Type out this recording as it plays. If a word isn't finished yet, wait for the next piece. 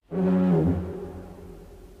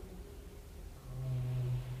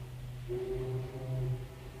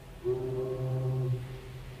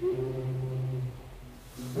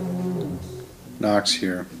box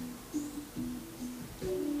here.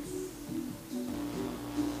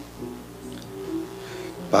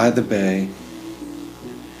 By the Bay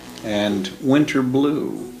and Winter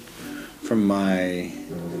Blue from my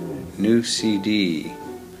new CD,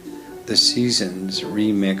 The Seasons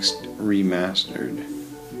Remixed Remastered,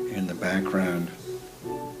 in the background.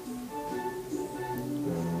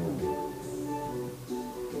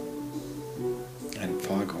 And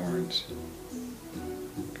foghorns.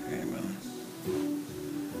 Okay, well,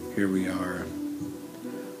 here we are.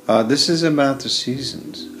 This is about the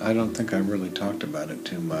seasons. I don't think I really talked about it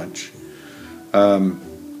too much.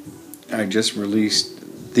 I just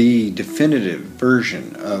released the definitive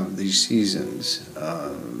version of the seasons,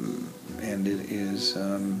 and it is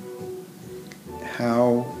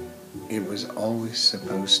how it was always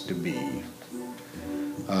supposed to be.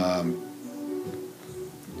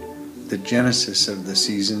 The genesis of the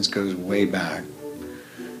seasons goes way back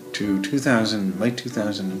to late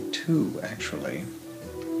 2002, actually.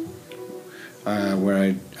 Where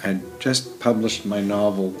I had just published my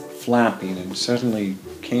novel Flapping, and suddenly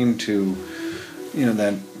came to,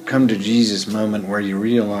 that come to Jesus moment where you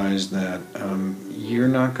realize that you're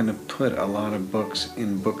not going to put a lot of books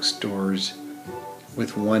in bookstores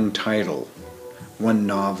with one title, one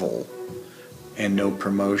novel, and no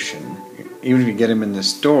promotion. Even if you get them in the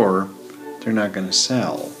store, they're not going to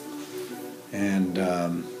sell. And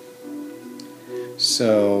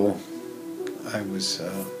so I was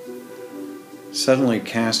suddenly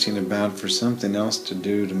casting about for something else to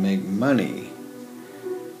do to make money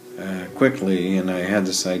quickly, and I had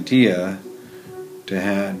this idea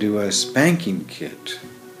to do a spanking kit.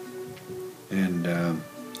 And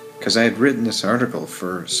because I had written this article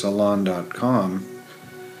for Salon.com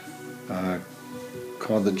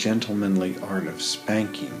called The Gentlemanly Art of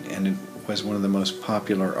Spanking, and it was one of the most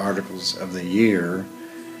popular articles of the year.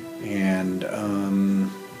 And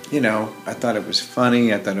I thought it was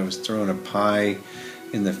funny. I thought I was throwing a pie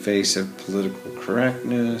in the face of political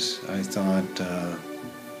correctness. I thought,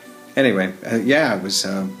 anyway, it was,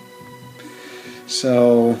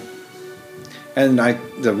 so, and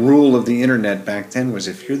the rule of the internet back then was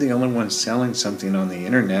if you're the only one selling something on the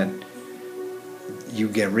internet, you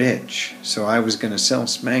get rich. So I was going to sell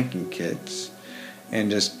spanking kits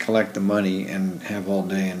and just collect the money and have all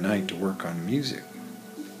day and night to work on music.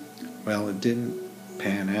 Well, it didn't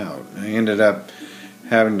pan out. I ended up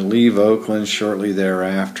having to leave Oakland shortly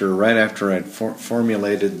thereafter. Right after I'd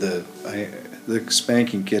formulated the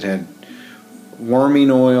spanking kit, had warming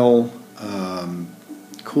oil,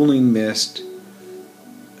 cooling mist,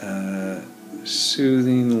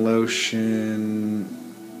 soothing lotion,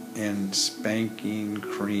 and spanking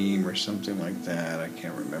cream or something like that. I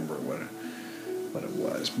can't remember what it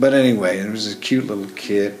was. But anyway, it was a cute little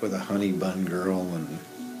kit with a honey bun girl, and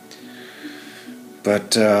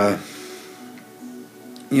but so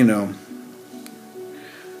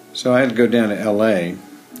I had to go down to L.A.,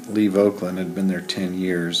 leave Oakland. I'd been there 10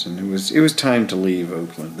 years, and it was time to leave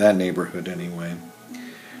Oakland, that neighborhood anyway.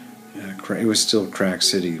 It was still crack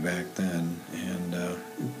city back then, and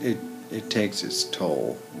it takes its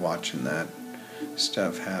toll watching that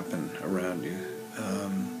stuff happen around you.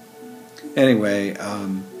 Anyway,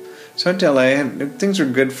 so I went to L.A., and things were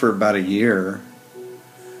good for about a year.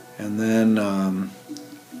 And then,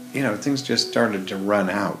 things just started to run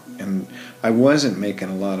out, and I wasn't making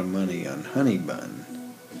a lot of money on Honey Bun.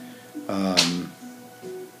 I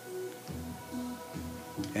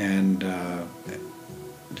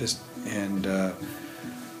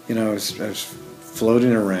was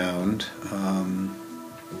floating around, and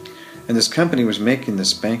this company was making the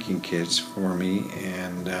spanking kits for me,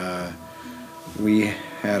 and we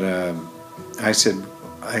had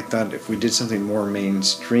I thought if we did something more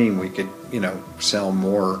mainstream, we could, sell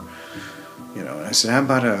more, and I said, how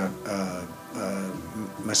about a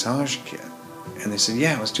massage kit? And they said,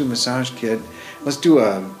 yeah, let's do a massage kit. Let's do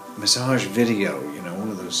a massage video, one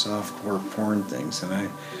of those softcore porn things. And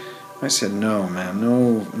I said, no, man,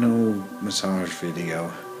 no massage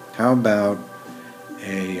video. How about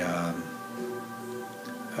a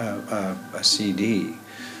CD?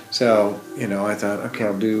 So, I thought, okay,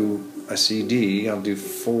 I'll do a CD. I'll do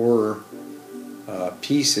 4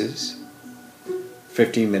 pieces,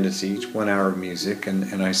 15 minutes each, 1 hour of music,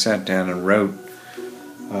 and I sat down and wrote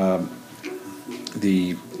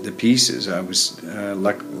the pieces. I was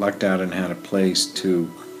lucked out and had a place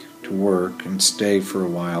to work and stay for a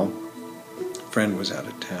while. A friend was out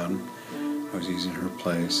of town. I was using her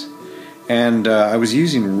place, and I was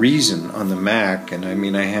using Reason on the Mac, and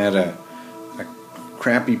I had a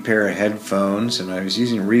crappy pair of headphones, and I was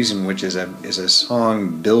using Reason, which is a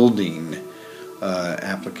song building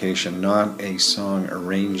application, not a song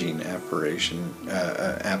arranging application.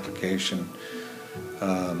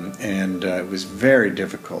 And it was very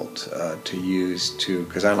difficult to use too,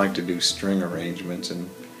 because I like to do string arrangements, and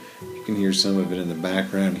you can hear some of it in the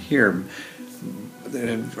background here.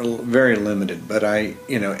 Very limited, but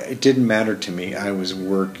it didn't matter to me. I was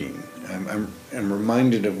working. I'm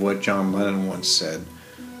reminded of what John Lennon once said.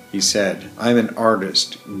 He said, "I'm an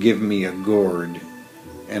artist. Give me a gourd,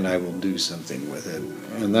 and I will do something with it."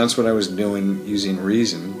 And that's what I was doing, using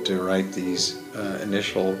Reason to write these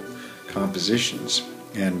initial compositions.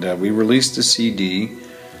 And we released a CD,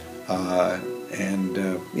 and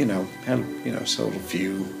had sold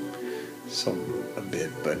a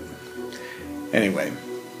bit, but anyway,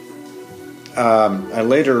 I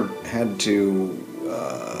later had to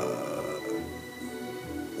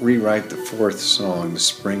rewrite the fourth song, the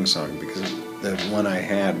spring song, because the one I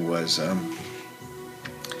had was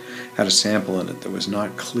had a sample in it that was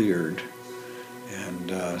not cleared,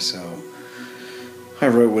 and so I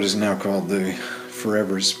wrote what is now called the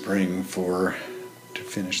Forever Spring to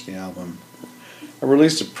finish the album. I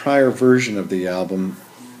released a prior version of the album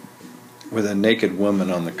with a naked woman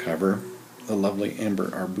on the cover, the lovely Amber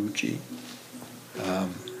Arbucci,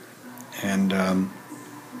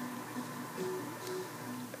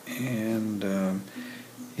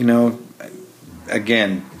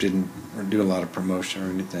 again, didn't do a lot of promotion or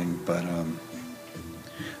anything, but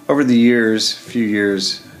over the few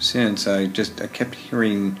years since, I kept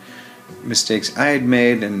hearing mistakes I had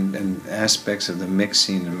made and aspects of the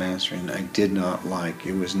mixing and mastering I did not like.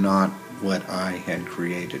 It was not what I had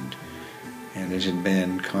created, and it had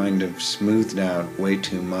been kind of smoothed out way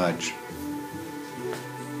too much.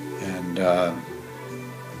 And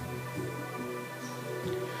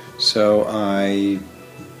so I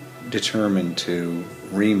determined to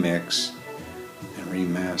remix and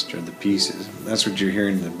remaster the pieces. That's what you're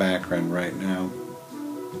hearing in the background right now.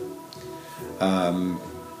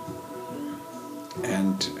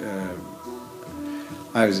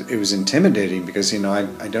 It was intimidating because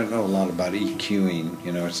I don't know a lot about EQing,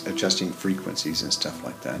 it's adjusting frequencies and stuff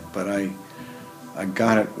like that, but I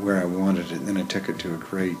got it where I wanted it, and then I took it to a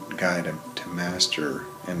great guy to master.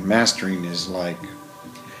 And mastering is like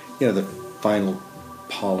the final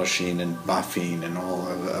polishing and buffing and all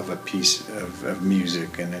of a piece of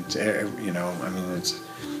music, and it's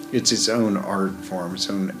it's its own art form.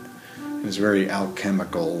 It's very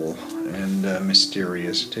alchemical and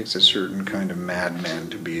mysterious. It takes a certain kind of madman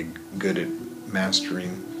to be good at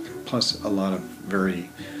mastering, plus a lot of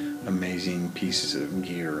very amazing pieces of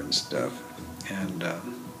gear and stuff. And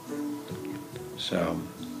so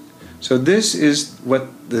this is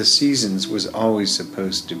what the Seasons was always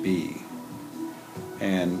supposed to be.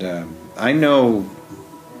 And I know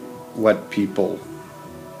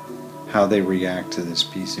how they react to this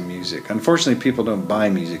piece of music. Unfortunately, people don't buy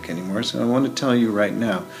music anymore, so I want to tell you right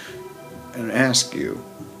now and ask you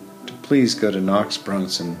to please go to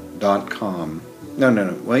knoxbronson.com.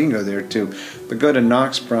 No, well, you can go there too, but go to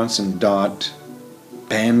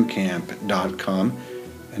knoxbronson.bandcamp.com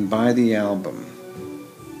and buy the album.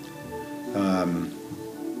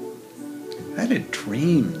 I had a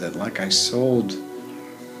dream that I sold,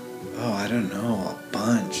 I don't know, a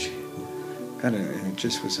bunch. And it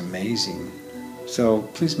just was amazing. So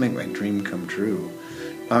please make my dream come true.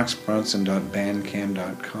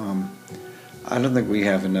 knoxbronson.bandcamp.com. I don't think we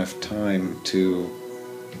have enough time to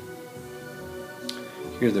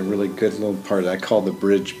hear the really good little part I call the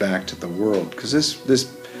bridge back to the world, because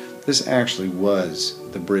this actually was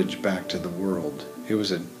the bridge back to the world. It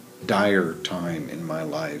was a dire time in my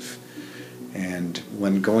life, and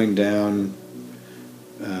when going down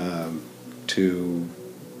to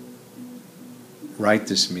write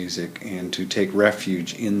this music and to take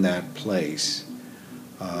refuge in that place,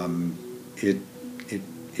 it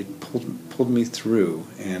pulled me through.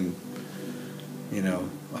 And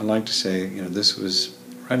I like to say, this was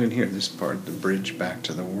right in here, this part, the bridge back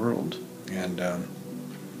to the world. And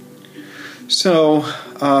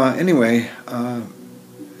anyway, I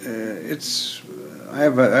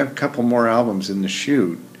have a couple more albums in the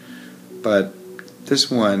chute, but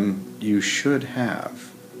this one you should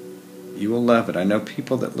have. You will love it. I know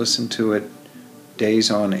people that listen to it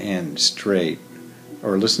days on end straight,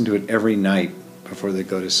 or listen to it every night before they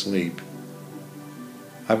go to sleep.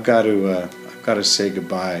 I've got to say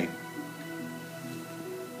goodbye.